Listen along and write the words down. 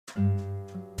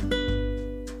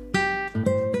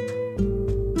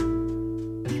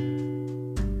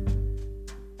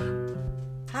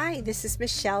This is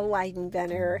Michelle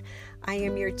Weidenbender. I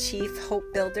am your Chief Hope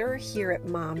Builder here at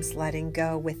Moms Letting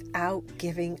Go Without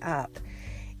Giving Up.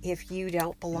 If you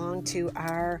don't belong to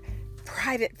our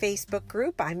private Facebook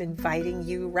group, I'm inviting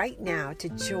you right now to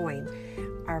join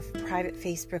our private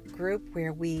Facebook group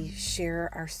where we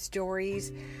share our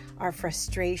stories, our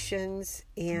frustrations,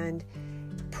 and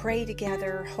pray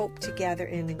together, hope together,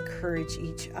 and encourage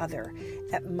each other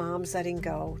at Moms Letting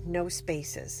Go, no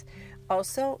spaces.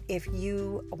 Also, if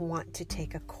you want to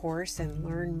take a course and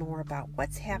learn more about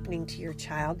what's happening to your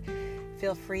child,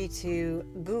 feel free to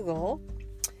Google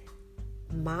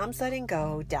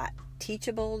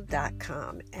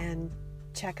momslettinggo.teachable.com and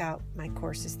check out my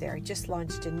courses there. I just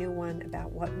launched a new one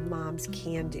about what moms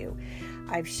can do.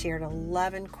 I've shared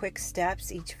 11 quick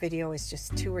steps. Each video is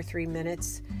just 2 or 3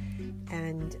 minutes,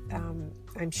 and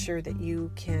I'm sure that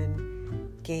you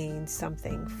can gain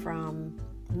something from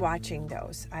watching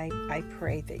those. I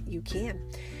pray that you can.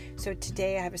 So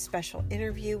today I have a special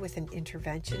interview with an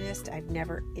interventionist. I've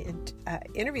never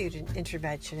interviewed an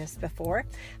interventionist before.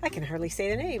 I can hardly say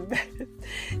the name.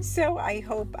 So I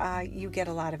hope you get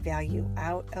a lot of value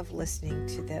out of listening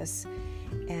to this.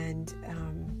 And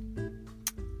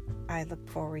I look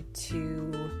forward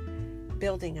to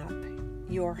building up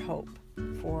your hope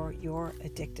for your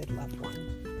addicted loved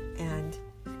one and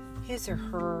his or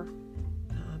her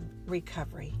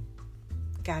recovery.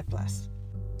 God bless.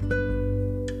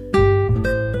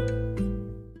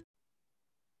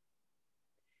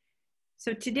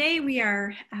 So today we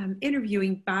are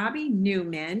interviewing Bobby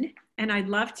Newman, and I'd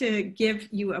love to give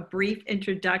you a brief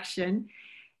introduction.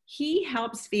 He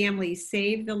helps families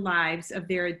save the lives of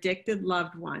their addicted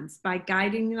loved ones by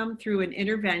guiding them through an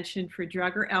intervention for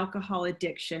drug or alcohol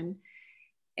addiction.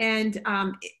 And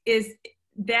is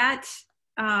that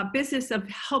business of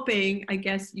helping, I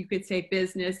guess you could say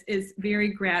business, is very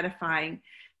gratifying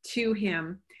to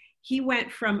him. He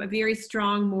went from a very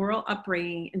strong moral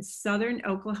upbringing in southern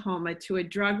Oklahoma to a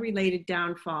drug-related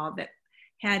downfall that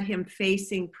had him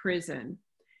facing prison.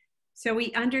 So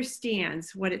he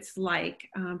understands what it's like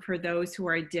for those who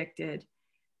are addicted.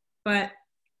 But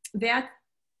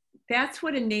that's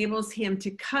what enables him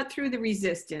to cut through the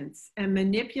resistance and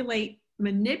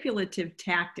manipulative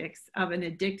tactics of an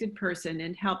addicted person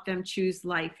and help them choose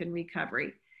life and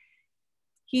recovery.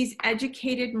 He's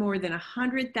educated more than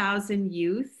 100,000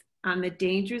 youth on the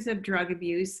dangers of drug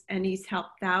abuse, and he's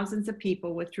helped thousands of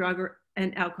people with drug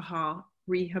and alcohol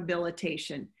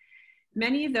rehabilitation.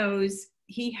 Many of those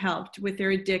he helped with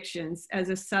their addictions as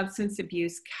a substance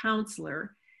abuse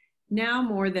counselor. Now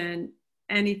more than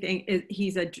anything,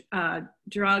 he's a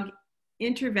drug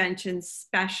intervention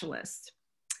specialist.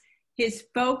 His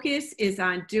focus is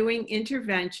on doing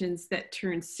interventions that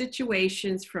turn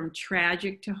situations from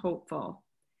tragic to hopeful.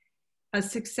 A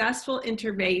successful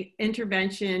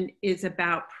intervention is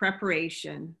about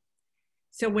preparation.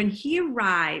 So when he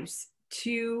arrives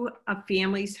to a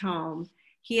family's home,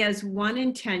 he has one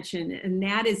intention, and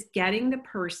that is getting the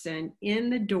person in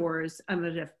the doors of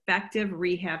an effective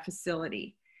rehab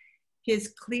facility. His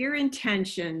clear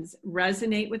intentions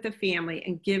resonate with the family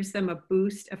and gives them a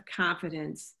boost of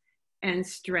confidence and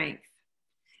strength.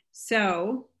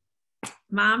 So,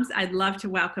 moms, I'd love to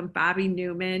welcome Bobby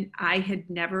Newman. I had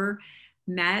never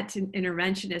met an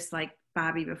interventionist like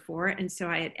Bobby before, and so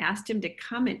I had asked him to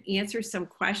come and answer some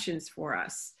questions for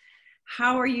us.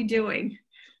 How are you doing?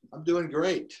 I'm doing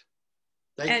great.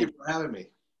 Thank you for having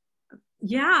me.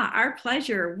 Yeah, our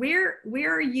pleasure. Where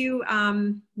are you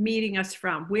meeting us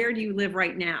from? Where do you live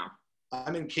right now?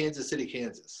 I'm in Kansas City,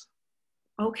 Kansas.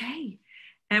 Okay.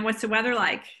 And what's the weather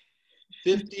like?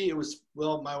 50,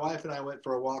 my wife and I went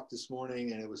for a walk this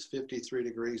morning, and it was 53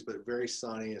 degrees, but very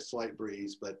sunny, a slight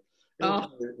breeze, but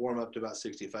it'll warm up to about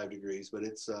 65 degrees, but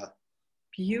it's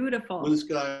beautiful. Blue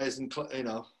skies, and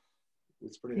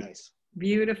it's pretty nice.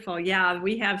 Beautiful. Yeah,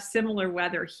 we have similar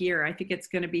weather here. I think it's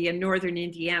going to be in northern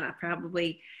Indiana,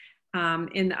 probably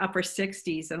in the upper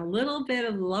 60s and a little bit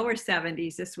of the lower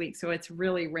 70s this week. So it's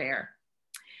really rare.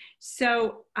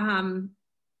 So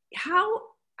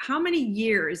how many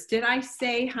years, did I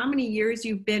say how many years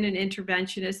you've been an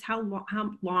interventionist? How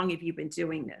long have you been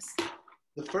doing this?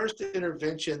 The first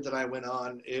intervention that I went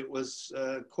on, it was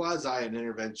quasi an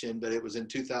intervention, but it was in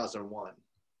 2001.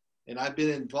 And I've been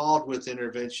involved with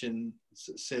intervention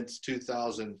since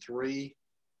 2003,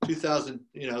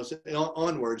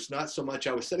 onwards. Not so much.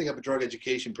 I was setting up a drug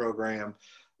education program,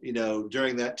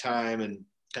 during that time, and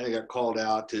kind of got called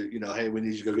out to, hey, we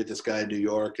need you to go get this guy in New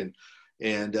York, and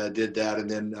did that. And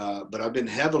then, but I've been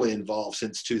heavily involved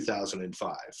since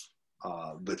 2005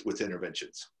 with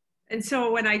interventions. And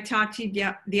so when I talked to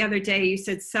you the other day, you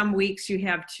said some weeks you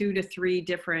have 2 to 3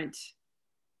 different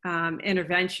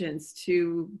interventions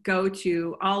to go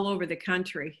to all over the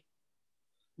country.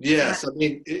 Yes, I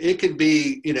mean, it could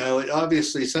be,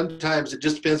 obviously sometimes it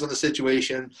just depends on the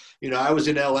situation. I was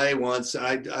in LA once.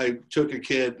 I took a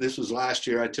kid, this was last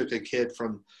year, I took a kid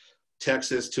from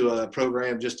Texas to a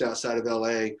program just outside of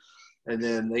LA. And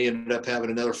then they ended up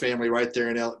having another family right there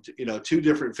in two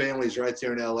different families right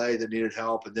there in LA that needed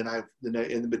help. And then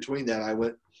in between that, I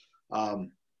went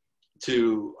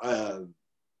to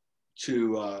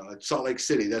Salt Lake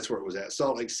City. That's where it was at,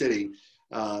 Salt Lake City.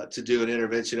 To do an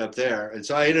intervention up there. And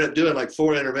so I ended up doing like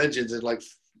 4 interventions in like,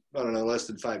 I don't know, less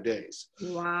than 5 days.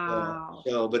 Wow.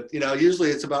 But, usually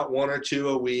it's about 1 or 2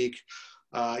 a week.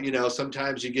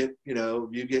 Sometimes you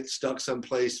get stuck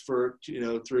someplace for,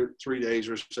 3 days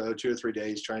or so, 2 or 3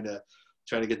 days trying to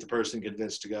get the person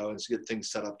convinced to go and to get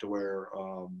things set up to where,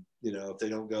 if they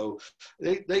don't go,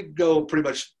 they go pretty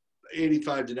much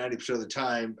 85 to 90% of the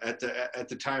time at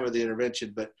the time of the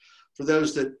intervention. But for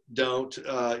those that don't,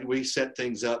 we set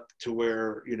things up to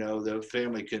where, the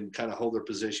family can kind of hold their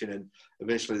position and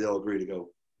eventually they'll agree to go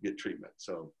get treatment.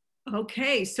 So.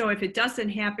 Okay. So if it doesn't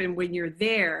happen when you're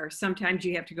there, sometimes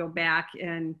you have to go back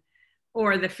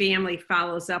or the family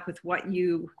follows up with what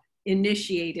you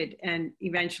initiated and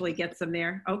eventually gets them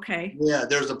there. Okay. Yeah,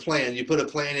 there's a plan. You put a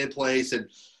plan in place and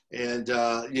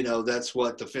that's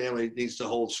what the family needs to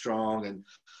hold strong. And,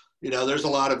 there's a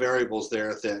lot of variables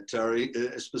there that are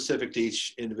specific to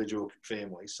each individual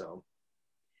family. So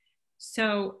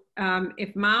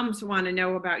if moms want to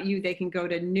know about you, they can go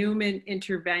to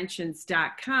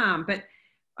newmaninterventions.com. But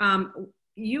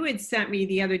you had sent me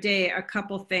the other day a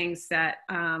couple things that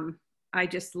I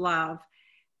just love.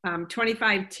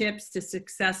 25 tips to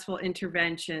successful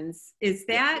interventions. Is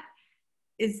that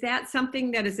something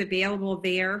that is available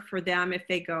there for them if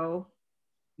they go?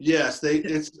 Yes,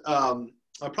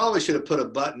 I probably should have put a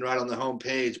button right on the home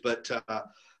page, but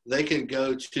they can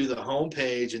go to the home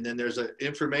page and then there's an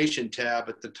information tab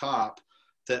at the top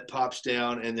that pops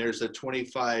down and there's a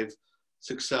 25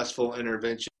 successful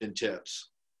intervention tips.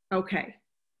 Okay.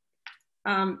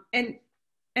 And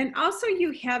also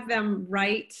you have them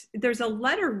there's a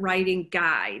letter writing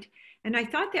guide. And I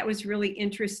thought that was really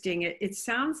interesting. It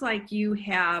sounds like you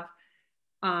have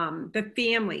the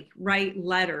family write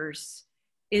letters.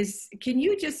 Can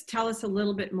you just tell us a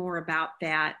little bit more about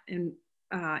that and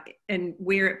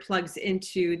where it plugs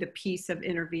into the piece of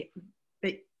intervening?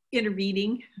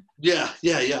 Yeah.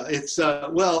 It's,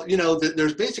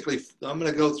 there's basically, I'm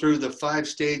going to go through the 5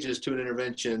 stages to an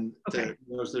intervention. Okay.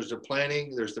 There's the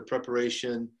planning, there's the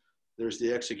preparation, there's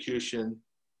the execution,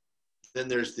 then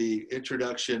there's the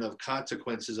introduction of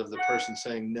consequences of the person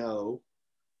saying no.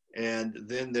 And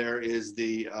then there is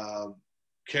the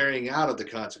carrying out of the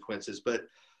consequences. But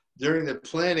during the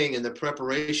planning and the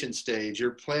preparation stage,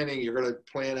 you're going to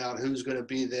plan out who's going to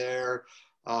be there,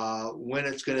 when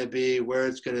it's going to be, where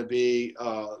it's going to be,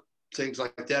 things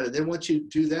like that. And then once you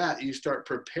do that, you start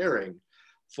preparing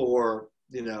for,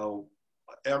 you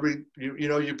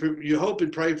hope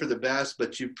and pray for the best,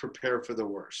 but you prepare for the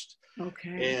worst.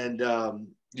 Okay. And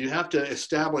you have to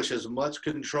establish as much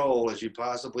control as you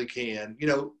possibly can,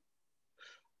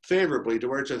 favorably, to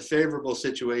where it's a favorable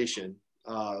situation.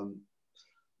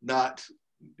 Not,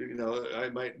 I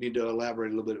might need to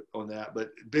elaborate a little bit on that, but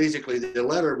basically the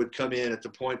letter would come in at the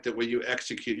point that where you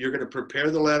execute. You're going to prepare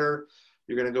the letter,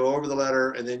 you're going to go over the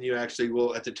letter, and then you actually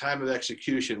will, at the time of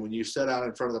execution, when you set out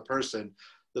in front of the person,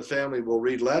 the family will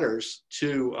read letters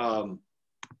to,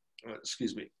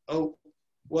 excuse me. Oh,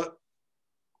 what?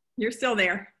 You're still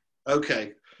there.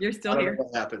 Okay. You're still here. I don't know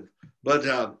what happened. But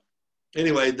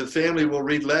anyway, the family will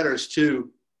read letters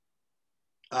to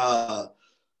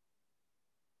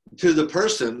the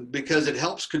person because it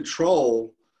helps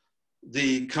control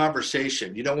the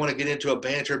conversation. You don't want to get into a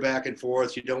banter back and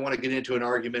forth. You don't want to get into an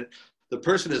argument. The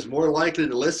person is more likely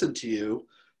to listen to you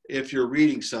if you're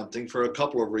reading something for a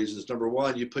couple of reasons. Number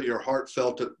one, you put your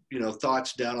heartfelt,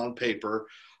 thoughts down on paper.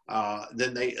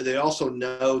 Then they also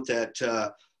know that,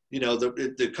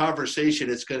 the conversation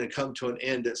is going to come to an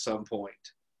end at some point.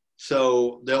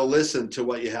 So they'll listen to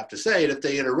what you have to say. And if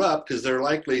they interrupt, because they're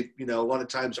likely, a lot of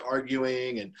times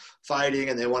arguing and fighting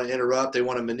and they want to interrupt, they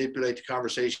want to manipulate the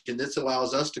conversation. This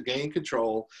allows us to gain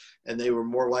control and they were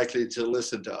more likely to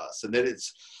listen to us. And then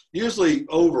it's usually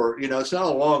over, it's not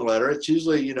a long letter. It's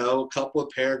usually, a couple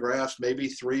of paragraphs, maybe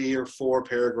 3 or 4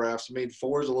 paragraphs. I mean,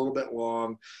 4 is a little bit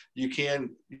long. You can,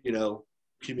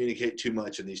 communicate too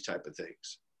much in these type of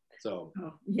things. So.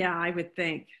 Oh, yeah, I would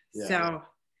think. Yeah. So.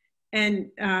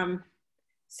 And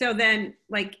so then,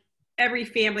 like, every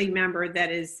family member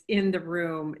that is in the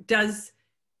room, does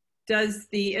does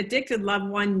the addicted loved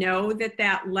one know that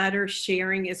that letter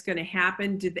sharing is going to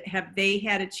happen? Have they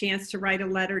had a chance to write a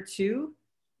letter too?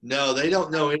 No, they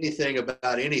don't know anything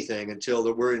about anything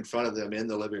until we're in front of them in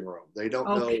the living room. They don't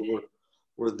know Okay.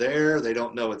 we're there. They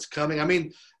don't know it's coming. I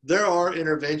mean, there are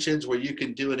interventions where you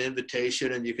can do an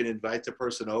invitation and you can invite the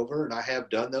person over, and I have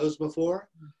done those before.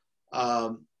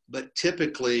 But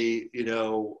typically, you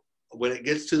know, when it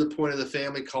gets to the point of the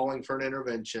family calling for an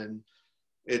intervention,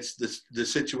 it's the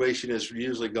situation has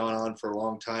usually gone on for a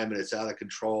long time and it's out of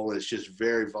control. It's just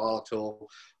very volatile.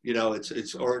 You know,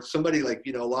 it's or somebody like,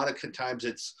 you know, a lot of times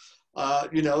it's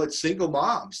you know, it's single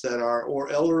moms that are,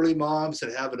 or elderly moms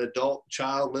that have an adult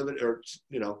child living, or,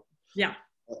 you know, Yeah.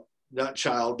 not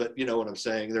child, but you know what I'm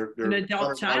saying. They're An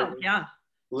adult child. Yeah.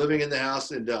 living in the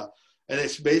house, and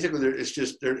it's basically it's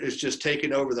just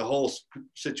taking over the whole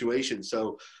situation.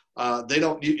 So they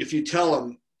don't. If you tell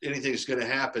them anything's going to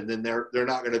happen, then they're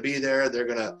not going to be there. They're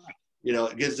going to, you know,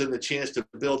 it gives them the chance to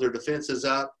build their defenses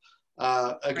up.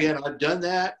 Again, I've done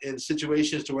that in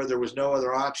situations to where there was no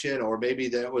other option, or maybe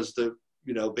that was the,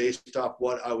 you know, based off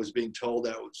what I was being told,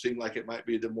 that would seem like it might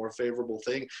be the more favorable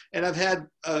thing. And I've had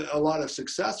a lot of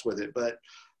success with it, but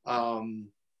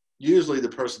usually the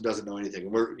person doesn't know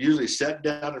anything. We're usually sitting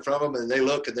down in front of them and they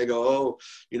look and they go, oh,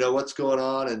 you know, what's going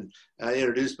on? And I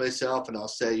introduce myself and I'll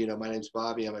say, you know, my name's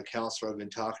Bobby. I'm a counselor. I've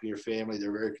been talking to your family.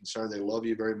 They're very concerned. They love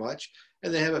you very much.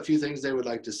 And they have a few things they would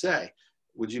like to say.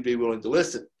 Would you be willing to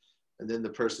listen? And then the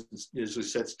person usually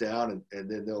sits down and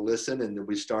then they'll listen, and then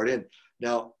we start in.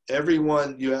 Now,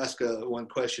 everyone, you ask one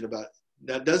question about,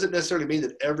 that doesn't necessarily mean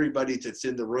that everybody that's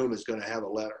in the room is going to have a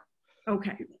letter.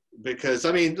 Okay. Because,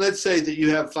 I mean, let's say that you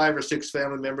have 5 or 6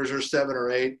 family members, or 7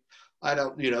 or 8. I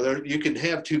don't, you know, you can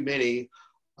have too many,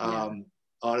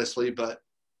 honestly, but.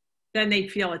 Then they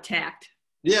feel attacked.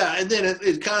 Yeah, and then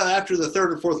it's kind of after the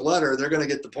 3rd or 4th letter, they're going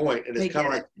to get the point, and it's kind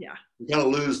of like, you kind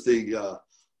of lose the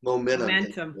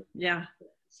momentum. Yeah.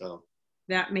 So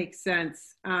that makes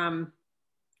sense.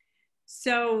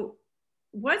 So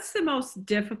what's the most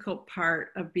difficult part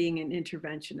of being an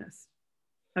interventionist,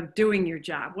 of doing your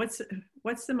job? What's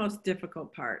the most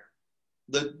difficult part?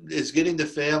 Is getting the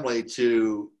family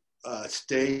to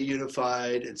stay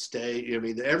unified and stay, I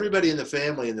mean, everybody in the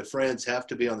family and the friends have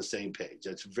to be on the same page.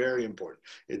 That's very important.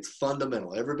 It's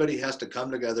fundamental. Everybody has to come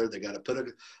together. They got to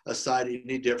put aside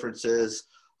any differences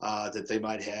that they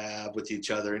might have with each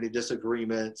other, any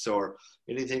disagreements or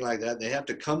anything like that. They have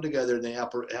to come together, and they have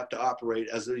to operate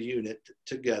as a unit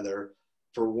together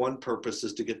for one purpose,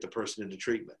 is to get the person into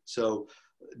treatment. So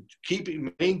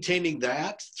maintaining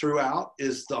that throughout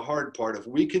is the hard part. If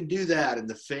we can do that and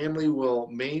the family will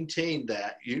maintain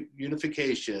that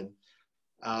unification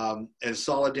and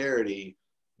solidarity,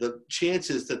 the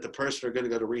chances that the person are going to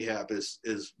go to rehab is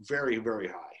very, very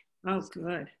high. Oh,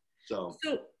 good.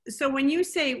 So when you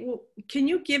say, well, can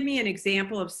you give me an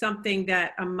example of something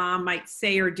that a mom might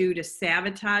say or do to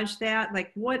sabotage that?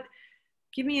 Like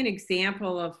give me an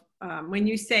example of when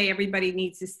you say everybody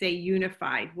needs to stay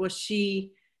unified. Will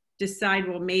she decide,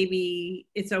 well, maybe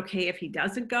it's okay if he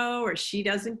doesn't go or she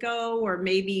doesn't go, or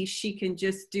maybe she can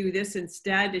just do this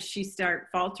instead? Does she start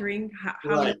faltering?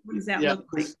 What does that look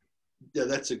like? Yeah,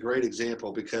 that's a great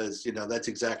example, because, you know, that's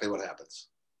exactly what happens.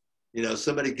 You know,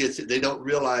 somebody gets it, they don't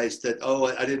realize that, oh,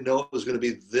 I didn't know it was going to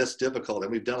be this difficult.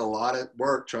 And we've done a lot of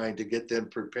work trying to get them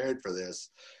prepared for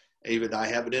this. Even I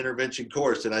have an intervention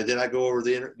course, and then I go over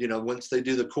you know, once they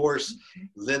do the course,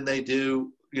 then they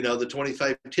do, you know, the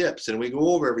 25 tips, and we go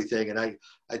over everything. And I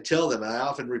tell them, and I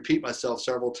often repeat myself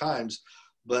several times,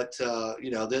 but,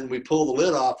 you know, then we pull the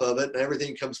lid off of it and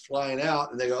everything comes flying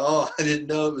out, and they go, oh, I didn't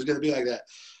know it was going to be like that.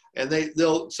 And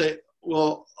they'll say,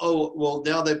 well,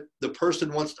 now that the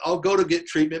person wants, I'll go to get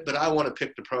treatment, but I want to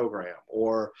pick the program,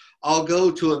 or I'll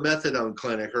go to a methadone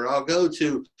clinic, or I'll go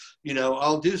to, you know,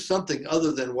 I'll do something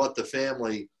other than what the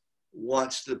family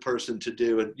wants the person to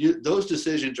do. And those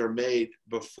decisions are made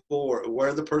before,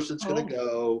 where the person's going to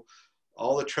go.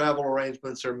 All the travel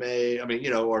arrangements are made. I mean,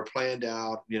 you know, are planned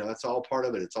out. You know, that's all part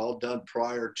of it. It's all done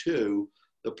prior to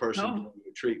the person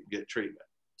get treatment.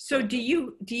 So do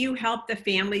you help the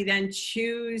family then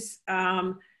choose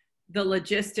the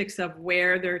logistics of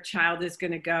where their child is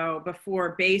going to go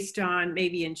before, based on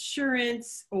maybe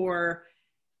insurance, or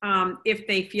if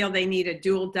they feel they need a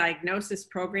dual diagnosis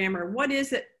program, or what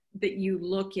is it that you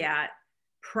look at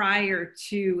prior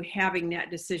to having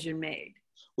that decision made?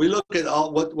 We look at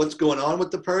all what's going on with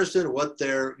the person, what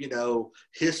their, you know,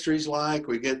 history's like.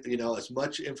 We get, you know, as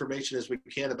much information as we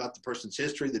can about the person's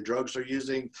history, the drugs they're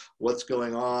using, what's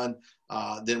going on.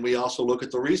 Then we also look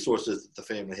at the resources that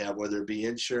the family have, whether it be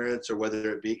insurance or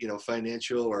whether it be, you know,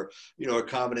 financial, or, you know, a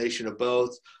combination of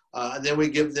both. And then we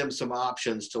give them some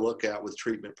options to look at with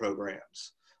treatment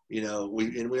programs.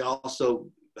 We also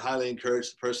highly encourage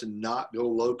the person not go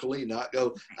locally, not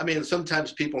go. I mean,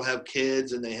 sometimes people have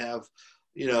kids and they have,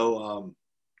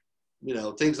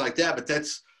 things like that, but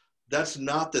that's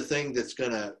not the thing that's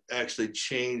going to actually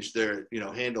change their,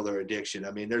 handle their addiction.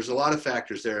 I mean, there's a lot of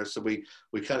factors there. So we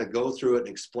kind of go through it and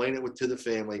explain it to the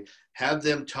family, have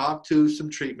them talk to some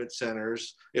treatment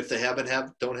centers. If they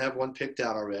don't have one picked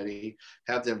out already,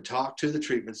 have them talk to the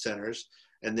treatment centers,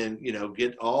 and then,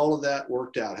 get all of that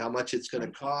worked out, how much it's going to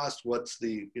cost, what's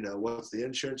the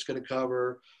insurance going to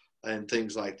cover, and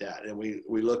things like that. And we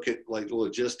look at like the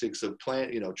logistics of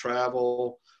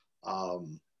travel,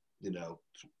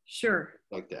 Sure.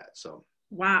 like that. So.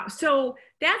 Wow. So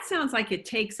that sounds like it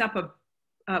takes up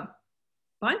a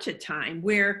bunch of time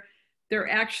where they're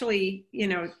actually,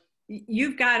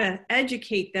 you've got to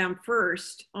educate them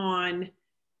first on,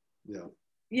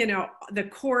 the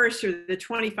course or the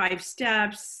 25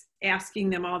 steps, asking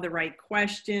them all the right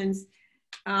questions.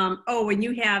 And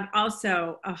you have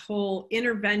also a whole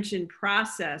intervention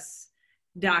process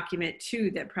document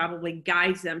too that probably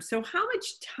guides them. So how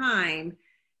much time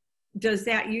does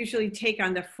that usually take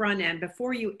on the front end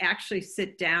before you actually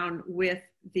sit down with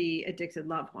the addicted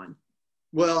loved one?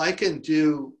 Well, I can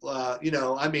do,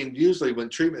 usually when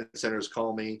treatment centers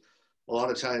call me, a lot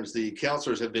of times the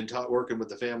counselors have been working with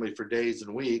the family for days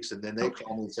and weeks, and then they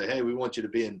call me and say, hey, we want you to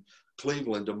be in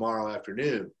Cleveland tomorrow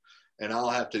afternoon. And I'll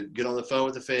have to get on the phone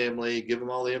with the family, give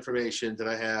them all the information that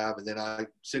I have, and then I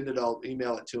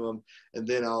email it to them, and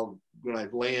then when I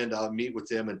land, I'll meet with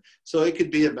them. And so it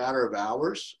could be a matter of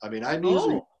hours. I mean,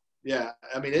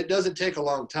 it doesn't take a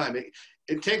long time.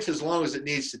 It takes as long as it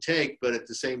needs to take, but at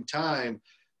the same time,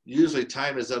 usually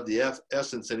time is of the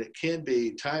essence, and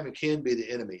time can be the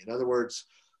enemy. In other words,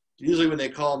 usually when they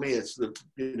call me, it's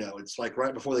it's like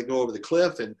right before they go over the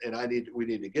cliff, and we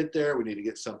need to get there. We need to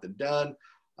get something done.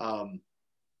 I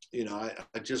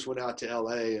just went out to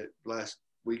LA last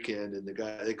weekend, and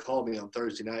they called me on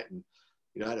Thursday night, and,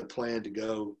 I had a plan to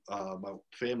go, my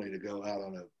family to go out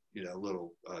on a,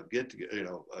 little, a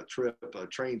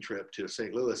train trip to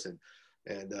St. Louis.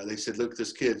 And they said, look,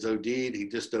 this kid's OD'd. They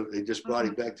just brought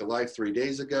him back to life 3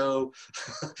 days ago.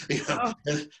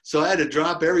 So I had to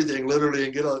drop everything literally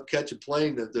and catch a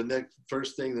plane the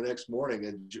next morning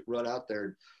and run out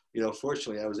there.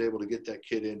 Fortunately, I was able to get that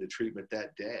kid into treatment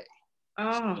that day.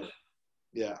 Oh, so,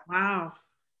 yeah. Wow.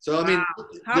 So, I mean,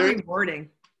 how rewarding.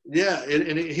 Yeah.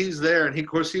 And he's there. And of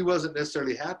course, he wasn't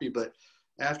necessarily happy, but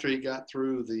after he got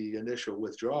through the initial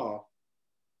withdrawal,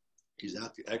 he's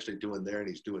out actually doing there, and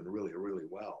he's doing really, really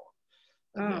well.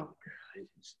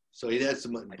 So he had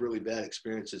some really bad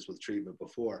experiences with treatment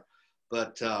before,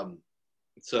 but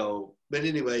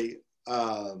anyway,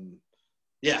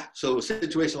 yeah. So a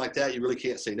situation like that, you really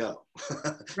can't say no.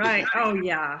 Right. Oh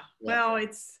yeah. Well,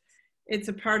 it's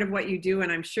a part of what you do,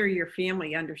 and I'm sure your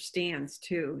family understands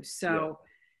too. So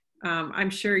I'm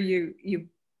sure you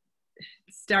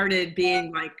started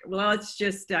being like, well, let's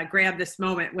just grab this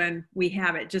moment when we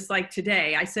have it. Just like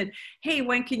today, I said, hey,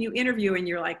 when can you interview? And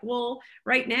you're like, well,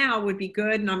 right now would be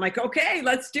good. And I'm like, okay,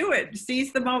 let's do it.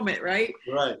 Seize the moment. Right.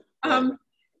 Right.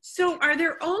 So are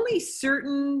there only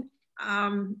certain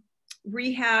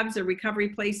rehabs or recovery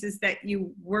places that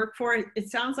you work for? It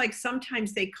sounds like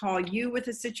sometimes they call you with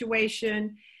a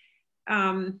situation.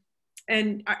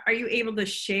 And are you able to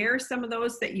share some of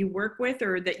those that you work with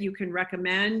or that you can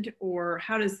recommend, or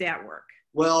how does that work?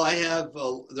 Well, I have,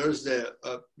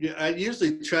 I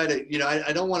usually try to,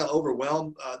 I don't want to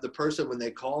overwhelm the person when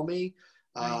they call me.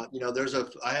 Right.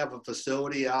 I have a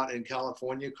facility out in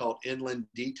California called Inland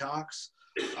Detox,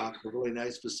 a really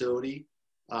nice facility.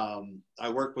 I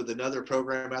work with another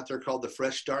program out there called the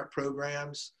Fresh Start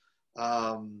programs.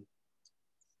 And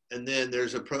then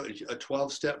there's a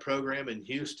 12-step program in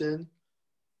Houston.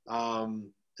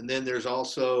 And then there's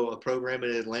also a program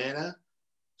in Atlanta.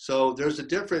 So there's a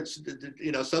difference.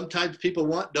 Sometimes people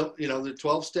the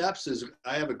 12 steps is,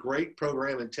 I have a great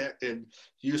program in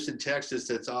Houston, Texas,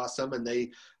 that's awesome. And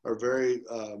they are very,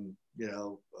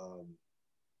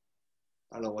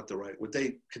 I don't know what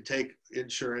they can take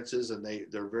insurances, and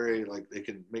they're very, like, they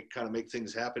can make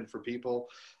things happen for people.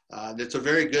 And it's a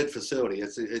very good facility.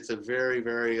 It's a very,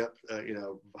 very,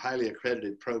 highly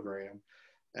accredited program.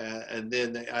 And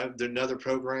then there's another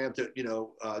program that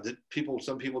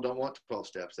some people don't want 12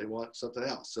 steps. They want something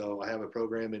else. So I have a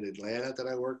program in Atlanta that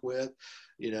I work with,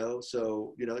 and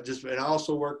I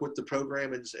also work with the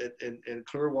program in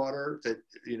Clearwater that,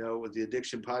 with the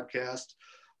Addiction Podcast,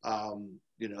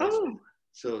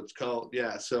 So it's called,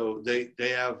 so they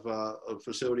have a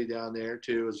facility down there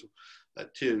too,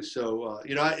 too. So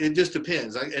it just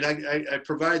depends. I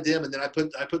provide them, and then I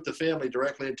put the family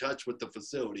directly in touch with the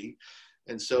facility,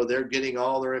 and so they're getting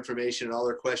all their information and all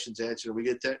their questions answered. And we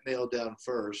get that nailed down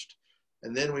first,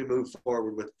 and then we move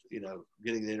forward with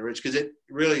getting the enriched, because it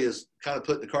really is kind of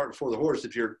putting the cart before the horse.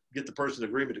 If you get the person's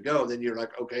agreement to go, then you're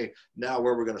like, okay, now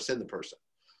where we're going to send the person.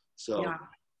 So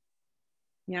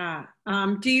yeah.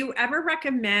 Do you ever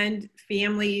recommend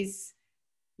families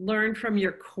learn from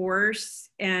your course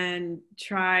and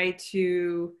try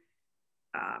to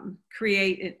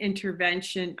create an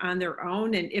intervention on their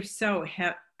own? And if so,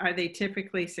 are they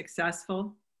typically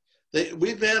successful?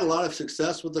 We've had a lot of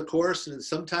success with the course, and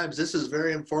sometimes this is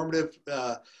very informative.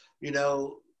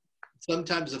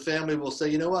 Sometimes the family will say,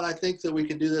 you know what, I think that we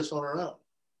can do this on our own.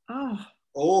 Oh.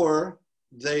 Or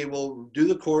they will do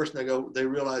the course and they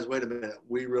realize, wait a minute,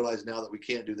 we realize now that we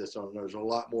can't do this on our own. There's a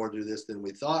lot more to this than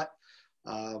we thought.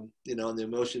 And the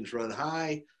emotions run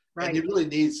high. Right. And you really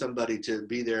need somebody to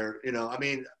be there.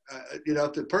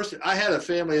 If the person, I had a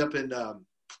family up in,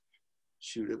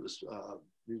 it was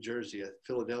New Jersey,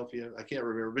 Philadelphia, I can't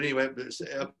remember, but anyway,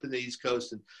 up in the East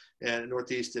Coast and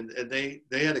Northeast, and they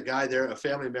had a guy there, a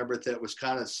family member that was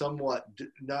kind of somewhat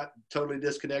not totally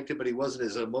disconnected, but he wasn't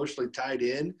as emotionally tied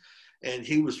in, and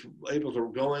he was able to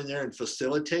go in there and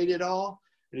facilitate it all,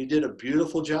 and he did a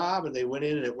beautiful job, and they went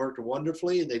in and it worked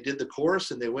wonderfully, and they did the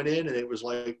course and they went in and it was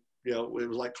like, it was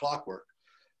like clockwork.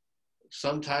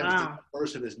 Sometimes the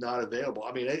person is not available.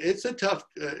 I mean, it's a tough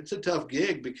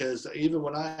gig, because even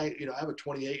when I have a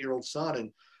 28-year-old son,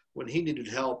 and when he needed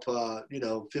help,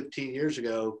 15 years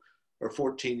ago or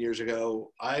 14 years ago,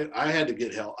 I had to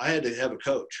get help. I had to have a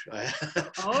coach.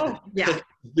 Oh, yeah.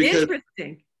 Because,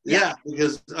 interesting. Yeah,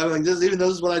 because I mean, even though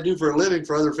this is what I do for a living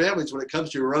for other families, when it comes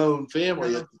to your own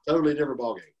family, it's a totally different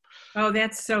ballgame. Oh,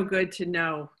 that's so good to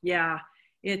know. Yeah.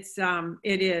 It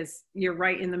is, you're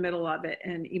right in the middle of it,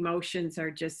 and emotions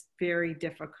are just very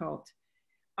difficult.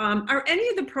 Are any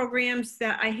of the programs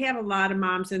that I have a lot of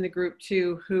moms in the group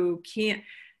too, who can't,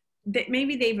 that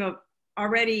maybe they've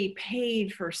already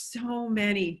paid for so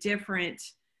many different,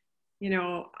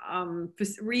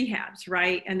 rehabs,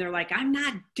 right? And they're like, I'm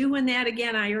not doing that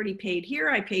again. I already paid here,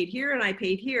 and I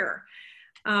paid here.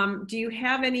 Do you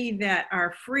have any that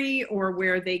are free, or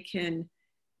where they can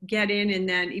get in and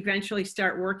then eventually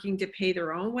start working to pay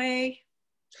their own way?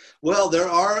 Well,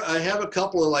 I have a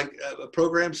couple of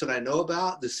programs that I know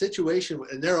about. The situation,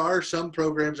 and there are some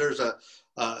programs, there's I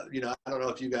don't know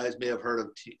if you guys may have heard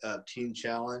of Teen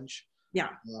Challenge. Yeah.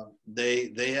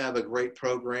 They have a great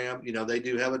program. They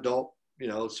do have adult,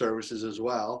 services as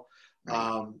well.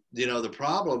 Right. The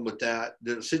problem with that,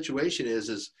 the situation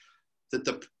is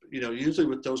that usually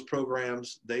with those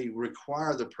programs, they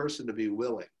require the person to be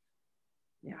willing.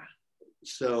 Yeah.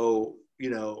 So,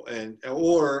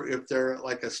 or if they're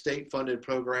like a state funded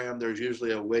program, there's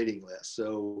usually a waiting list.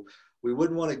 So we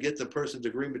wouldn't want to get the person's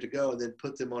agreement to go and then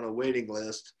put them on a waiting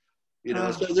list,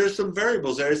 so there's some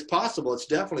variables there. It's possible. It's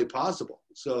definitely possible.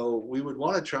 So we would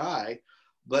want to try,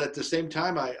 but at the same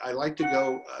time, I like to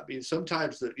go. I mean,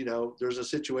 sometimes there's a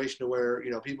situation where,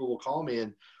 people will call me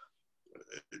and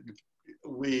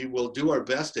we will do our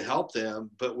best to help them,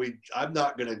 but I'm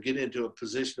not going to get into a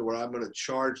position where I'm going to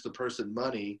charge the person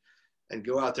money and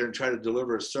go out there and try to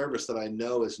deliver a service that I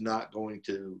know is not going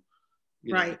to,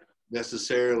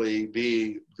 necessarily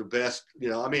be the best.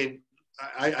 I mean,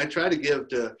 I try to give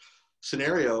the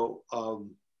scenario,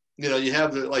 you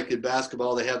have like in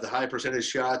basketball, they have the high percentage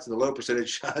shots and the low percentage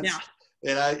shots. Yeah.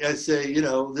 And I say,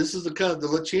 this is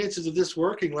the chances of this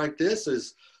working like this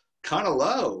is kind of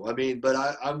low. I mean, but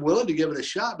I'm willing to give it a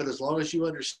shot, but as long as you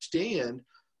understand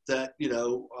that,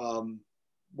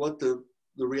 what the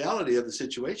reality of the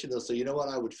situation, they'll say,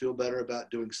 I would feel better about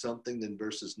doing something than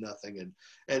versus nothing.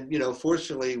 And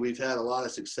fortunately we've had a lot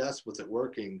of success with it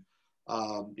working,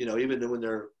 even when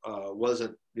there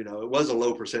wasn't, it was a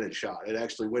low percentage shot. It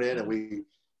actually went in and we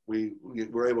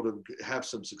were able to have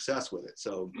some success with it.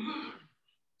 So,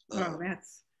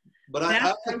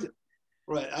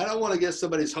 Right. I don't want to get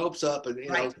somebody's hopes up and,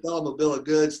 sell them a bill of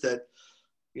goods that,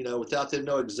 without them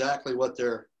know exactly what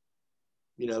they're,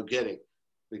 getting,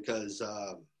 because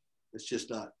it's just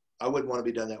not, I wouldn't want to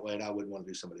be done that way, and I wouldn't want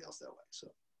to do somebody else that way. So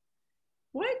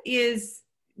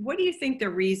what do you think the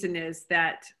reason is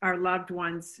that our loved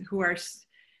ones who are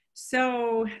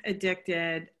so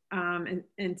addicted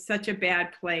in such a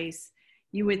bad place,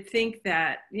 you would think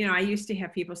that, I used to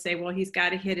have people say, well, he's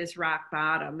got to hit his rock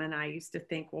bottom. And I used to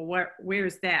think, well,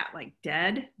 where's that? Like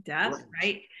death,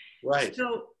 right? Right.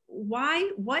 So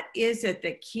what is it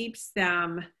that keeps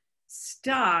them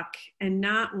stuck and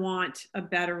not want a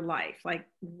better life? Like,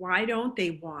 why don't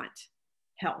they want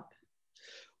help?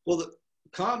 Well,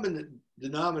 common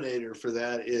denominator for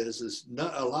that is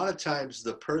not a lot of times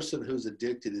the person who's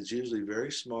addicted is usually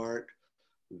very smart,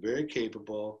 very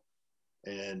capable,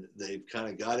 and they've kind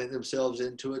of gotten themselves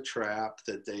into a trap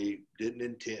that they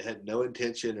had no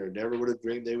intention or never would have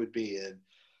dreamed they would be in.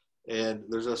 And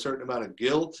there's a certain amount of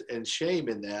guilt and shame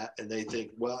in that. And they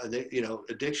think, well, and they, you know,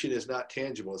 addiction is not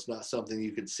tangible. It's not something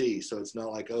you can see. So it's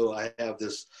not like, oh, I have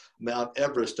this Mount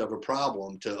Everest of a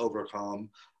problem to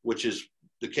overcome, which is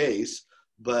the case.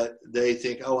 But they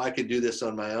think, oh, I can do this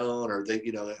on my own, or they,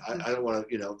 you know, I don't want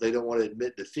to, you know, they don't want to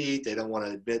admit defeat. They don't want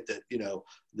to admit that, you know,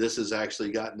 this has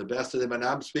actually gotten the best of them. And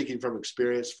I'm speaking from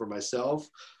experience for myself.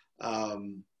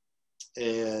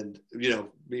 And, you know,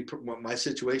 my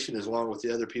situation is along with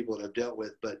the other people that I've dealt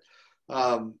with. But,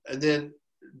 and then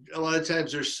a lot of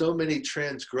times there's so many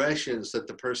transgressions that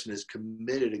the person has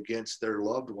committed against their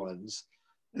loved ones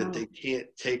that they can't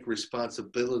take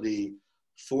responsibility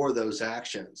for those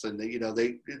actions. And they, you know,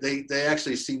 they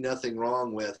actually see nothing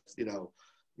wrong with, you know,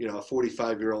 a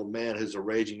 45-year-old man who's a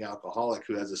raging alcoholic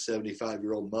who has a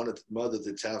 75-year-old mother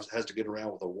that has to get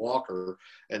around with a walker,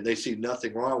 and they see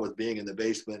nothing wrong with being in the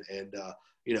basement and,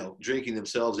 you know, drinking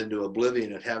themselves into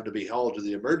oblivion and having to be hauled to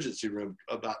the emergency room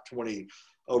about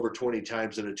over 20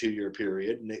 times in a 2-year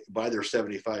period by their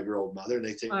 75-year-old mother. And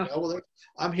they think, oh, well,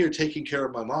 I'm here taking care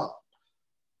of my mom.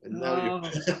 And now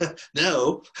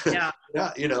no, yeah.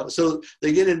 Yeah, you know, so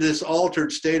they get into this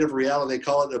altered state of reality. They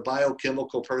call it a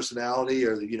biochemical personality,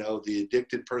 or, you know, the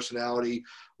addicted personality,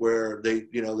 where they,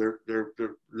 you know,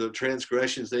 the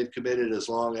transgressions they've committed, as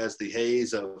long as the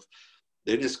haze of,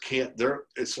 they just can't,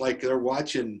 it's like they're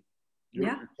watching,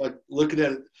 like looking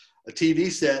at a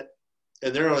TV set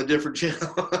and they're on a different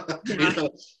channel, you know?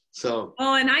 So.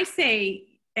 Well, and I say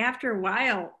after a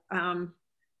while,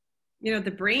 you know,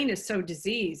 the brain is so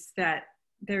diseased that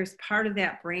there's part of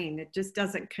that brain that just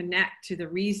doesn't connect to the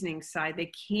reasoning side.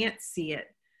 They can't see it,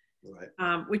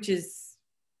 right. Which is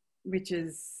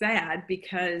sad,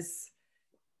 because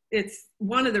it's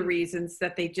one of the reasons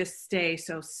that they just stay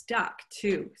so stuck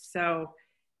too. So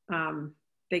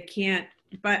they can't,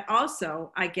 but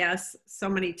also, I guess, so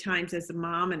many times as a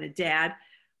mom and a dad,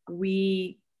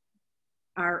 we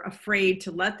are afraid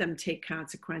to let them take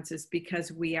consequences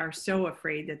because we are so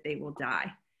afraid that they will die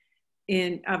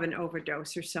of an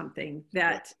overdose or something,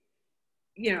 that,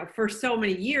 you know, for so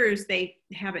many years they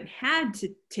haven't had to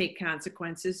take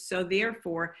consequences. So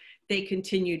therefore they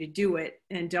continue to do it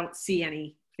and don't see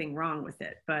anything wrong with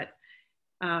it. But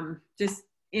just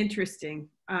interesting.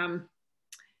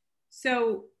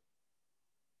 So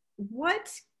what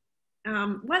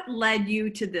led you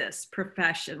to this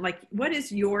profession? Like, what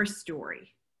is your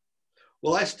story?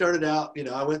 Well, I started out, you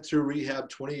know, I went through rehab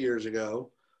 20 years ago,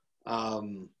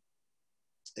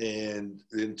 and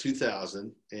in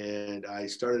 2000, and I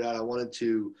started out, I wanted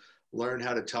to learn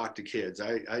how to talk to kids.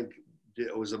 I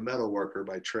was a metal worker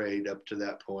by trade up to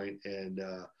that point, and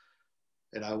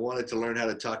I wanted to learn how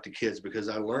to talk to kids because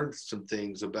I learned some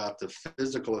things about the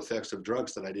physical effects of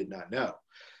drugs that I did not know.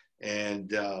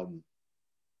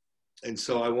 And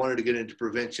so I wanted to get into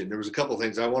prevention. There was a couple of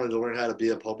things. I wanted to learn how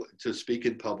to speak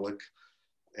in public,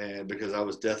 and because I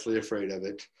was deathly afraid of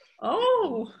it.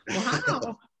 Oh,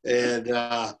 wow. And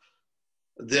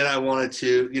then I wanted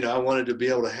to, you know, be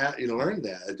able to learn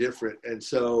that and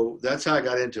so that's how I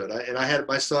got into it.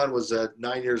 My son was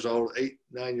 9 years old at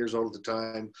the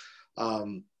time.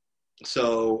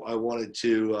 So I wanted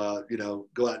to, you know,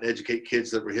 go out and educate kids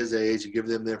that were his age and give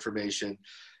them the information.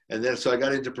 And then, so I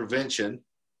got into prevention.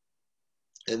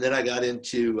 And then I got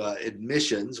into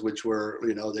admissions, which were,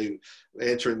 you know, they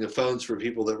answering the phones for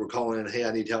people that were calling in, hey,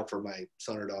 I need help for my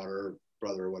son or daughter or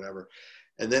brother or whatever.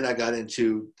 And then I got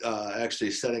into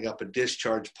actually setting up a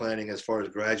discharge planning as far as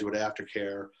graduate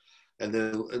aftercare. And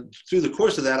then through the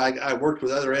course of that, I worked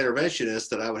with other interventionists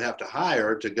that I would have to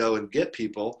hire to go and get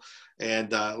people,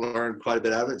 and learn quite a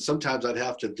bit out of it. And sometimes I'd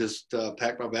have to just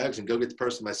pack my bags and go get the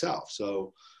person myself.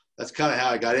 So that's kind of how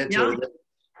I got into it.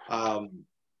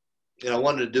 And I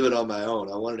wanted to do it on my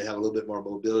own. I wanted to have a little bit more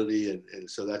mobility. And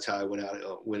so that's how I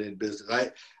went in business.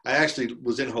 I actually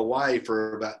was in Hawaii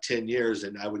for about 10 years,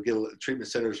 and I would get treatment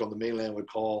centers on the mainland would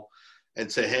call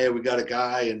and say, hey, we got a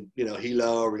guy in, you know,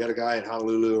 Hilo, or we got a guy in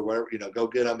Honolulu or wherever, you know, go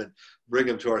get him and bring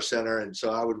him to our center. And so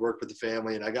I would work with the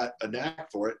family, and I got a knack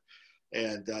for it.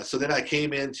 And so then I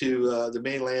came into the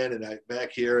mainland and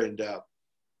back here, and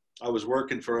I was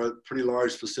working for a pretty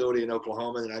large facility in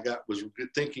Oklahoma. And I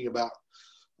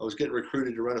was getting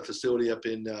recruited to run a facility up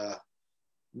in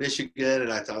Michigan,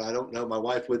 and I thought, I don't know, my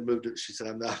wife wouldn't move to, she said,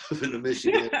 I'm not moving to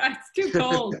Michigan. It's too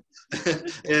cold.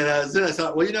 And then I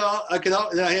thought, well, I could,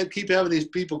 and I had keep having these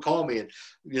people call me and,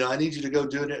 I need you to go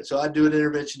do it. So I do an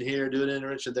intervention here, do an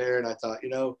intervention there. And I thought,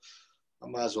 I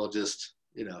might as well just,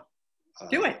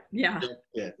 do it. Yeah.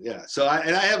 Yeah. So I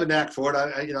have a knack for it.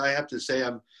 I have to say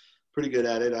I'm pretty good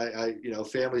at it.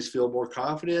 Families feel more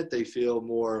confident. They feel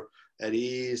more at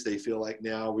ease. They feel like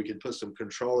now we can put some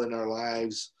control in our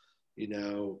lives,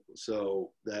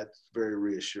 so that's very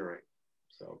reassuring.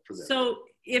 So for them. So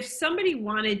if somebody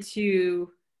wanted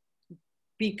to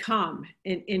become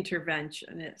an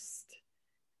interventionist,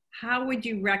 how would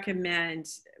you recommend,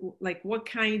 like what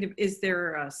kind of, is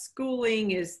there a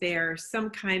schooling? Is there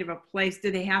some kind of a place? Do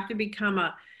they have to become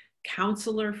a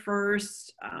counselor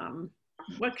first?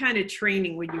 What kind of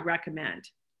training would you recommend?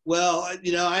 Well,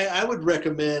 I would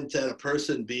recommend that a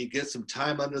person get some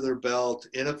time under their belt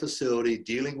in a facility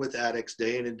dealing with addicts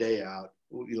day in and day out,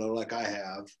 like I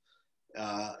have.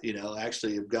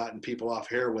 Actually have gotten people off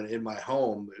heroin in my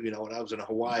home. When I was in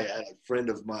Hawaii, I had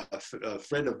a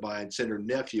friend of mine send her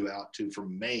nephew out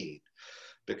from Maine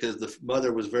because the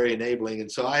mother was very enabling.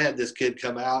 And so I had this kid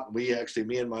come out, and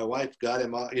me and my wife got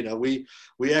him out. We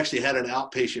actually had an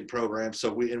outpatient program.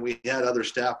 So we had other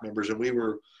staff members, and we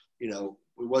were,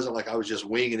 it wasn't like I was just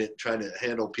winging it, trying to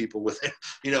handle people with,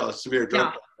 a severe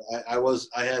drug. Yeah.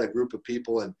 I had a group of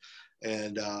people and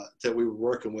that we were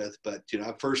working with, but I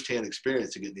have firsthand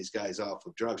experience of getting these guys off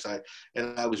of drugs. I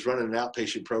was running an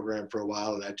outpatient program for a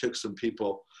while, and I took some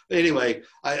people. Anyway,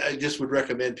 I just would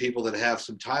recommend people that have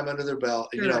some time under their belt,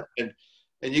 sure.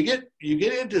 and you get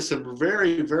into some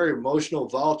very, very emotional,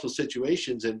 volatile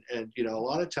situations, and a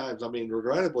lot of times,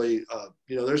 regrettably,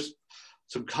 there's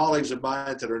some colleagues of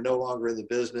mine that are no longer in the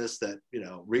business that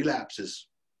relapses.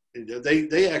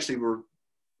 They actually were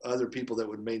other people that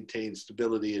would maintain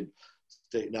stability and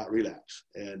not relapse.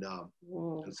 And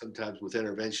sometimes with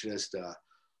interventionists,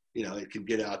 it can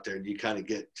get out there, and you kind of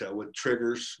get with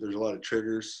triggers. There's a lot of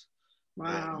triggers.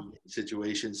 Wow.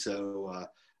 Situations. So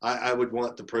I would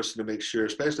want the person to make sure,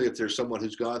 especially if there's someone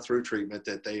who's gone through treatment,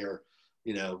 that they are,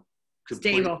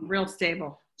 stable, real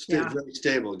stable. Very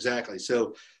stable. Exactly.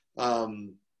 So,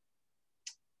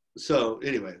 so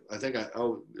anyway, I think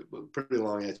pretty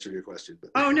long answer to your question.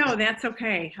 But. Oh, no, that's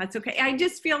okay. That's okay. I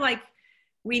just feel like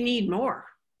we need more,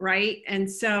 right? And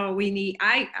so we need,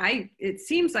 it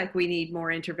seems like we need more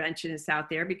interventionists out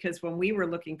there, because when we were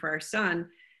looking for our son,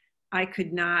 I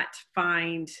could not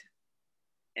find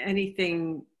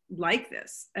anything like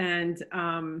this. And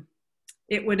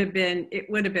it would have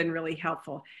been really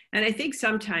helpful. And I think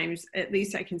sometimes, at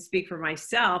least I can speak for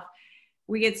myself,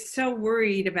 we get so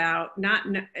worried about not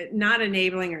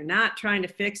enabling or not trying to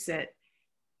fix it.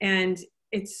 And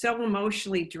it's so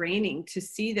emotionally draining to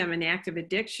see them in active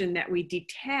addiction that we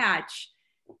detach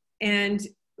and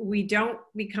we don't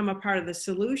become a part of the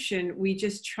solution. We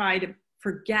just try to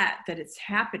forget that it's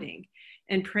happening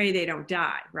and pray they don't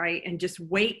die, right? And just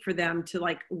wait for them to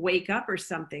like wake up or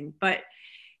something. But,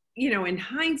 in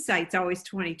hindsight, it's always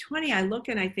 2020. I look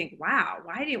and I think, wow,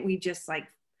 why didn't we just like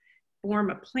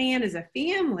form a plan as a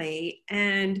family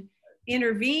and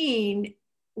intervene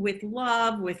with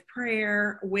love, with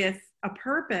prayer, with a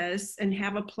purpose, and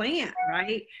have a plan,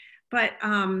 right? But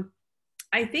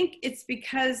I think it's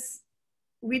because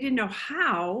we didn't know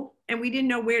how, and we didn't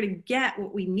know where to get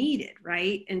what we needed,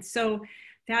 right? And so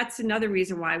that's another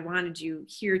reason why I wanted you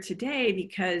here today,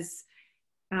 because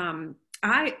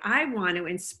I want to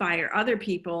inspire other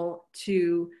people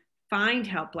to find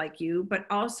help like you, but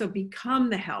also become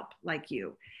the help like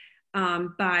you,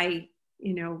 by,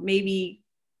 maybe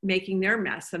making their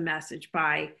mess a message,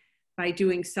 by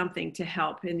doing something to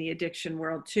help in the addiction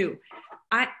world too.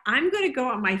 I'm going to go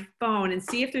on my phone and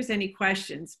see if there's any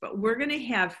questions, but we're going to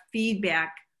have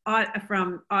feedback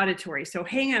from auditory. So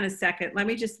hang on a second. Let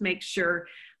me just make sure.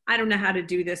 I don't know how to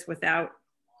do this without.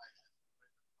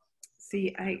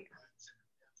 See,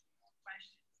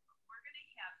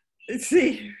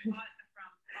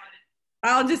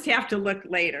 I'll just have to look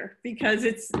later, because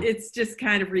it's just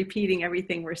kind of repeating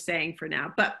everything we're saying for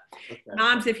now. But okay.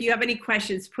 Moms, if you have any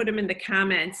questions, put them in the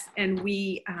comments, and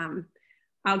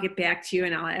I'll get back to you,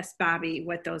 and I'll ask Bobby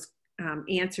what those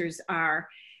answers are.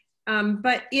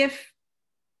 But if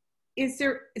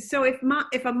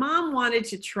a mom wanted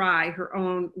to try her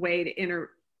own way to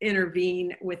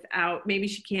intervene without, maybe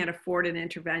she can't afford an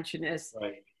interventionist.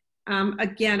 Right.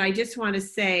 Again, I just want to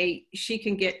say she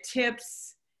can get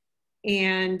tips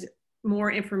and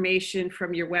more information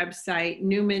from your website,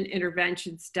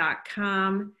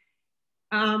 newmaninterventions.com.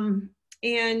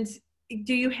 And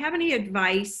do you have any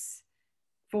advice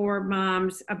for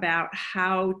moms about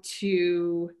how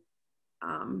to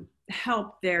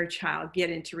help their child get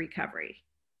into recovery?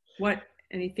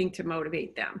 Anything to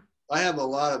motivate them? I have a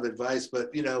lot of advice,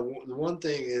 but the one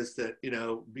thing is that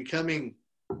becoming.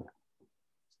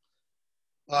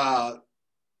 I'm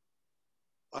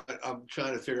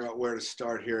trying to figure out where to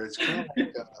start here. It's kind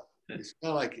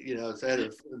of like,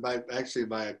 my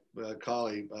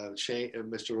colleague, Shane,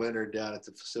 Mr. Leonard down at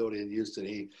the facility in Houston,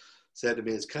 he said to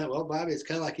me, well, Bobby, it's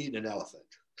kind of like eating an elephant.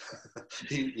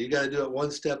 you got to do it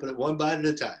one bite at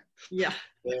a time. Yeah.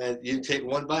 And you take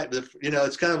one bite, but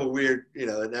it's kind of a weird,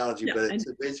 analogy, yeah, but it's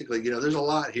basically, there's a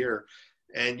lot here,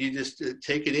 and you just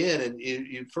take it in, and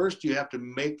you first have to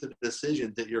make the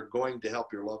decision that you're going to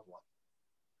help your loved one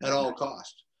at all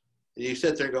costs. And you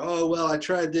sit there and go, oh, well, I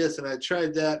tried this and I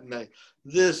tried that and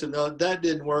that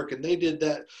didn't work and they did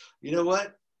that. You know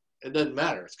what? It doesn't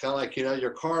matter. It's kind of like, your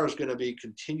car is going to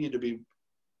continue to be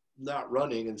not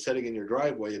running and sitting in your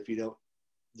driveway if you don't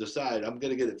decide I'm going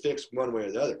to get it fixed one way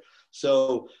or the other.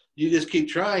 So you just keep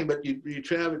trying, but you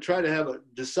try to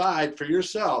decide for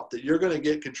yourself that you're going to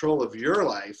get control of your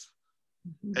life,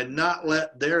 mm-hmm. and not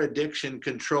let their addiction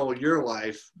control your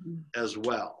life, mm-hmm. as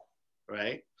well.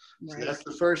 Right? So that's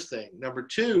the first thing. Number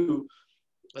two,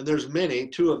 and there's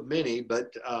two of many,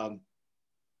 but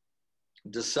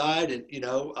decide and,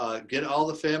 get all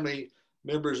the family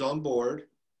members on board,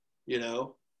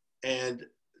 and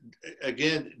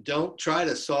again, don't try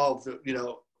to solve,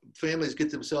 families get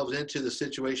themselves into the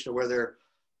situation where they're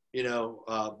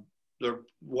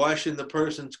washing the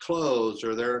person's clothes,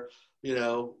 or they're,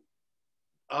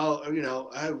 I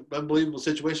have an unbelievable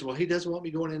situation. Well, he doesn't want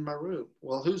me going in my room.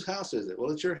 Well, whose house is it?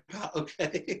 Well, it's your house.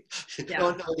 Okay. Yeah.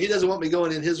 Oh, no, he doesn't want me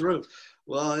going in his room.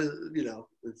 Well,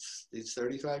 he's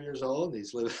 35 years old and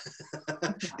he's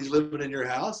living in your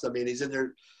house. I mean, he's in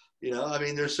there,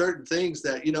 there's certain things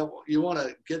that, you want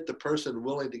to get the person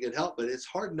willing to get help, but it's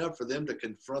hard enough for them to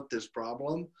confront this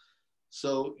problem.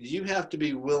 So you have to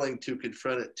be willing to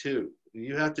confront it too.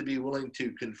 You have to be willing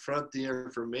to confront the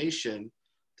information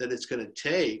that it's going to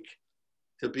take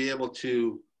to be able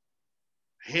to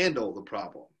handle the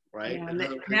problem, right?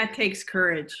 Yeah, that takes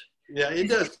courage. Yeah, it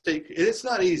does take. It's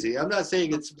not easy. I'm not saying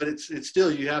but it's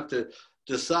still, you have to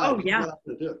decide. Oh, yeah.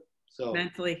 To do it. So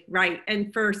mentally, right.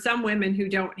 And for some women who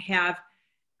don't have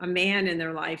a man in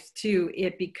their lives too,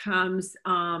 it becomes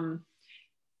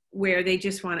where they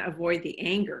just want to avoid the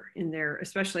anger in their,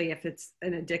 especially if it's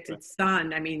an addicted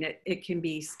son. I mean, it can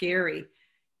be scary.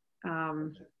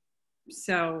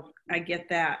 So I get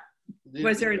that.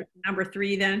 Was there a number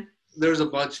 3 then? There's a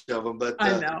bunch of them, but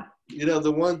I know.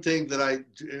 The one thing that I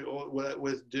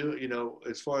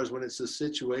as far as when it's a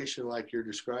situation like you're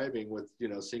describing with,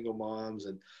 single moms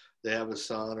and they have a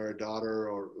son or a daughter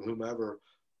or whomever,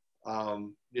 I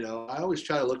always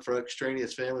try to look for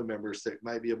extraneous family members that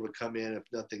might be able to come in, if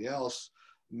nothing else.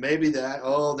 Maybe they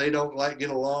don't get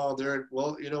along.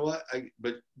 Well, you know what?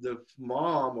 But the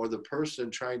mom or the person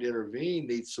trying to intervene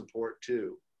needs support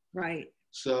too. Right.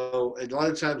 So a lot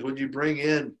of times when you bring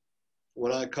in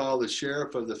what I call the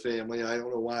sheriff of the family, I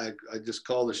don't know why I just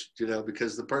call this,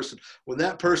 because when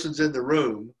that person's in the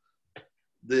room,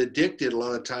 the addicted a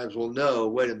lot of times will know,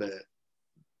 wait a minute,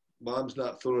 mom's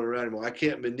not fooling around anymore. I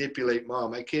can't manipulate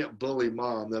mom. I can't bully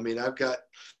mom. I mean, I've got,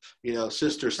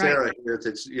 Sister Sarah here.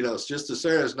 That's, Sister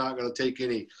Sarah's not going to take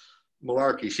any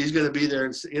malarkey. She's going to be there.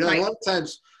 And, right. A lot of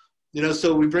times,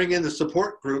 so we bring in the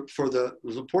support group for the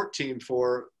support team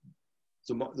for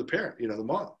the parent, the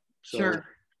mom. So, sure.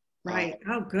 Right.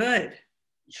 Oh, good.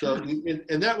 So,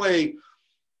 and that way,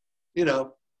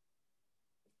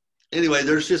 anyway,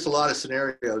 there's just a lot of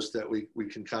scenarios that we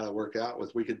can kind of work out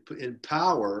with. We could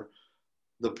empower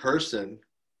the person,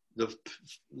 the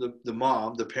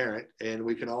mom, the parent, and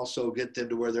we can also get them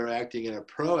to where they're acting in a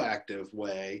proactive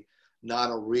way,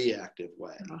 not a reactive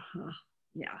way. Uh-huh.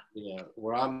 Yeah.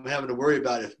 Where I'm having to worry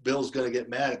about if Bill's going to get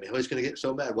mad at me. Oh, he's going to get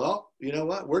so mad. Well, you know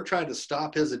what? We're trying to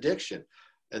stop his addiction.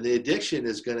 And the addiction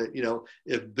is going to,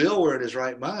 if Bill were in his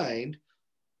right mind,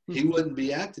 he wouldn't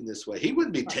be acting this way. He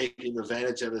wouldn't be taking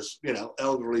advantage of his,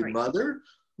 elderly mother.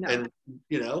 No. And,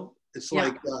 it's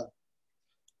like,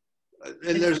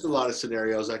 and there's a lot of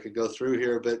scenarios I could go through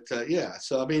here, but yeah.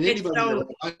 So, I mean, anybody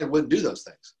I wouldn't do those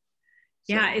things.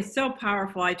 So. Yeah, it's so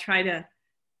powerful. I try to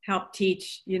help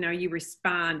teach, you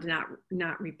respond,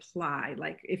 not reply.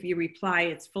 Like if you reply,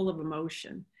 it's full of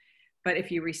emotion. But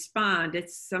if you respond,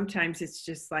 sometimes it's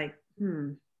just like,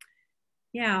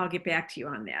 yeah, I'll get back to you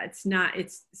on that.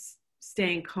 It's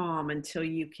staying calm until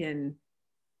you can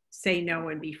say no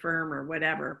and be firm or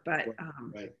whatever. But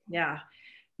right. Yeah,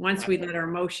 once we let our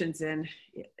emotions in,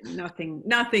 nothing,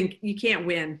 you can't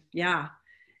win. Yeah.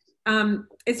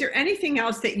 Is there anything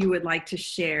else that you would like to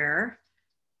share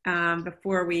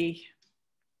before we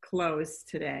close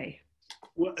today?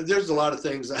 Well, there's a lot of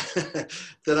things that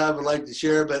I would like to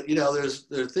share, but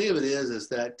the thing of it is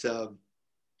that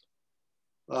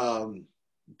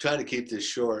trying to keep this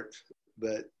short,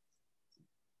 but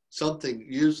something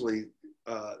usually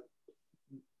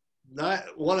not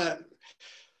one out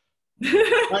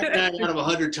 99 out of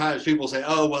 100 times people say,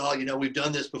 "Oh, well, we've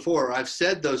done this before. I've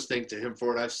said those things to him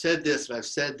for it. I've said this and I've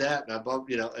said that,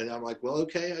 and and I'm like, well,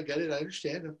 okay, I get it, I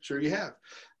understand. I'm sure you have,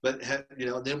 but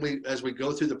then as we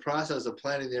go through the process of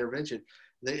planning the intervention,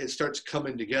 it starts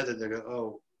coming together. And they go,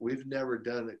 oh, we've never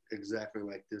done it exactly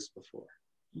like this before.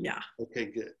 Yeah. Okay,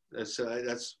 good. That's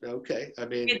okay. I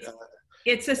mean,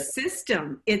 it's a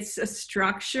system. It's a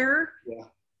structure. Yeah.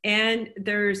 And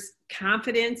there's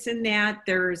confidence in that.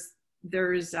 There's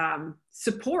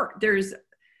support. There's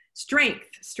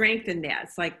strength in that.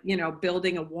 It's like,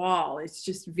 building a wall. It's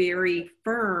just very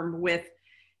firm with,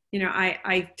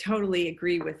 I totally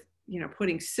agree with,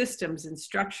 putting systems and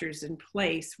structures in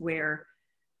place where,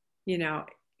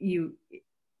 you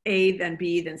A, then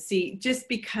B, then C, just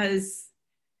because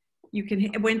you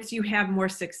can, once you have more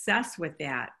success with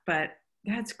that. But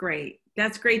that's great.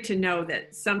 That's great to know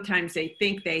that sometimes they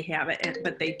think they have it,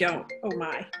 but they don't. Oh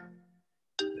my.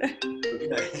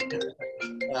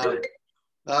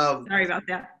 Sorry about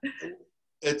that.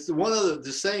 It's one of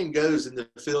the saying goes in the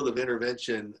field of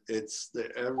intervention, it's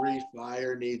that every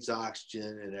fire needs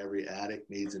oxygen and every addict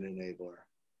needs an enabler.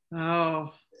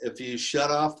 Oh. If you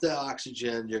shut off the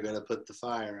oxygen, you're going to put the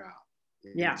fire out.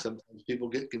 Yeah. Sometimes people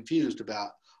get confused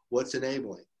about what's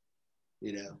enabling,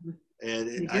 and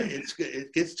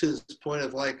it gets to this point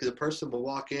of like the person will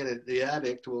walk in and the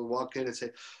addict will walk in and say,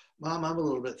 "Mom, I'm a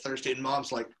little bit thirsty." And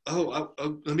mom's like, oh,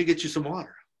 let me get you some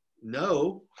water.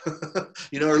 No,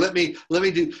 or let me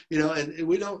do, and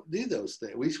we don't do those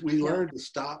things. We learn to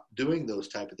stop doing those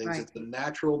type of things. Right. It's the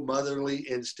natural motherly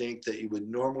instinct that you would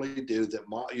normally do that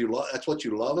that's what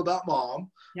you love about mom.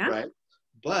 Yeah. Right.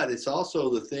 But it's also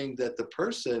the thing that the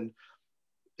person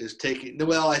is taking,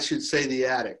 well, I should say the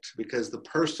addict, because the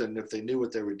person, if they knew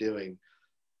what they were doing,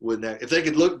 wouldn't, if they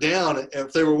could look down,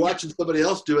 if they were watching somebody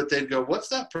else do it, they'd go, what's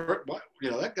that?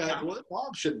 That guy,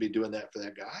 mom shouldn't be doing that for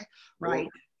that guy. Right.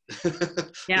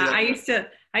 Yeah. I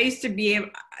used to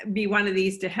be one of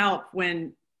these to help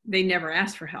when they never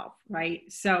asked for help. Right.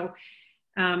 So,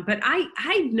 but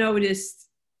I noticed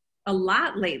a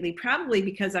lot lately, probably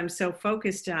because I'm so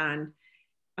focused on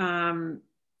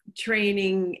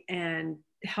training and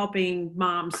helping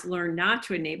moms learn not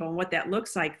to enable and what that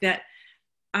looks like, that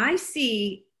I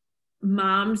see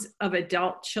moms of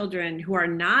adult children who are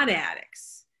not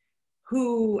addicts,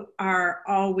 who are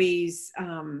always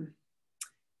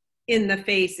in the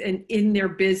face and in their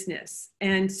business.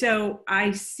 And so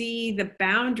I see the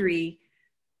boundary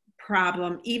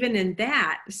problem even in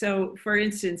that. So for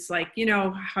instance, like,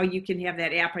 how you can have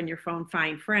that app on your phone,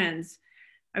 Find Friends.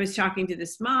 I was talking to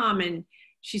this mom and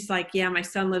she's like, yeah, my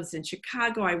son lives in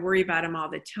Chicago. I worry about him all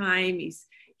the time.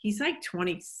 He's like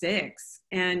 26.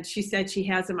 And she said she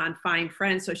has him on Find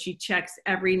Friends. So she checks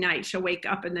every night. She'll wake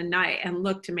up in the night and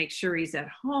look to make sure he's at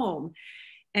home.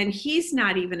 And he's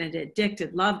not even an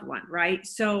addicted loved one, right?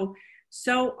 So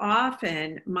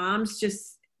often moms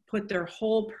just put their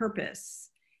whole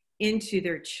purpose into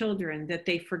their children that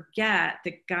they forget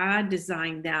that God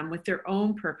designed them with their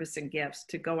own purpose and gifts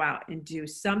to go out and do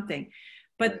something.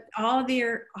 But all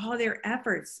their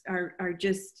efforts are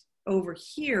just over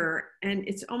here, and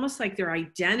it's almost like their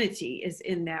identity is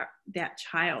in that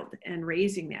child and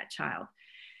raising that child,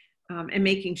 and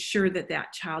making sure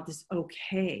that child is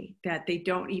okay, that they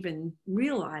don't even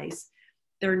realize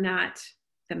they're not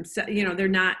themselves.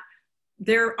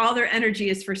 All their energy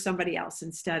is for somebody else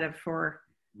instead of for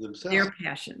themselves, their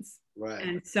passions.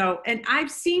 Right. And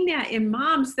I've seen that in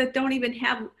moms that don't even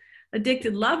have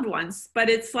addicted loved ones, but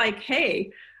it's like, hey,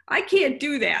 I can't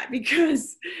do that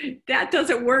because that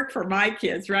doesn't work for my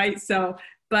kids, right? So,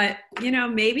 but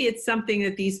maybe it's something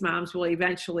that these moms will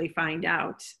eventually find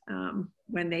out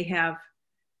when they have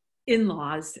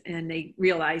in-laws and they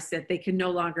realize that they can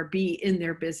no longer be in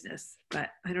their business. But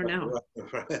I don't know.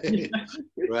 Right.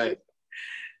 Right.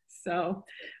 So,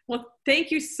 well,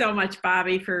 thank you so much,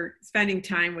 Bobby, for spending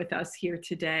time with us here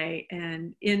today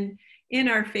and in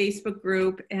our Facebook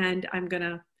group. And I'm going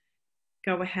to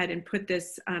go ahead and put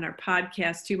this on our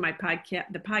podcast too.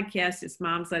 The podcast is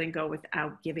Moms Letting Go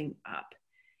Without Giving Up.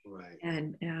 Right.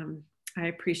 And I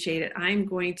appreciate it. I'm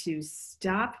going to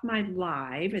stop my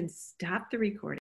live and stop the recording.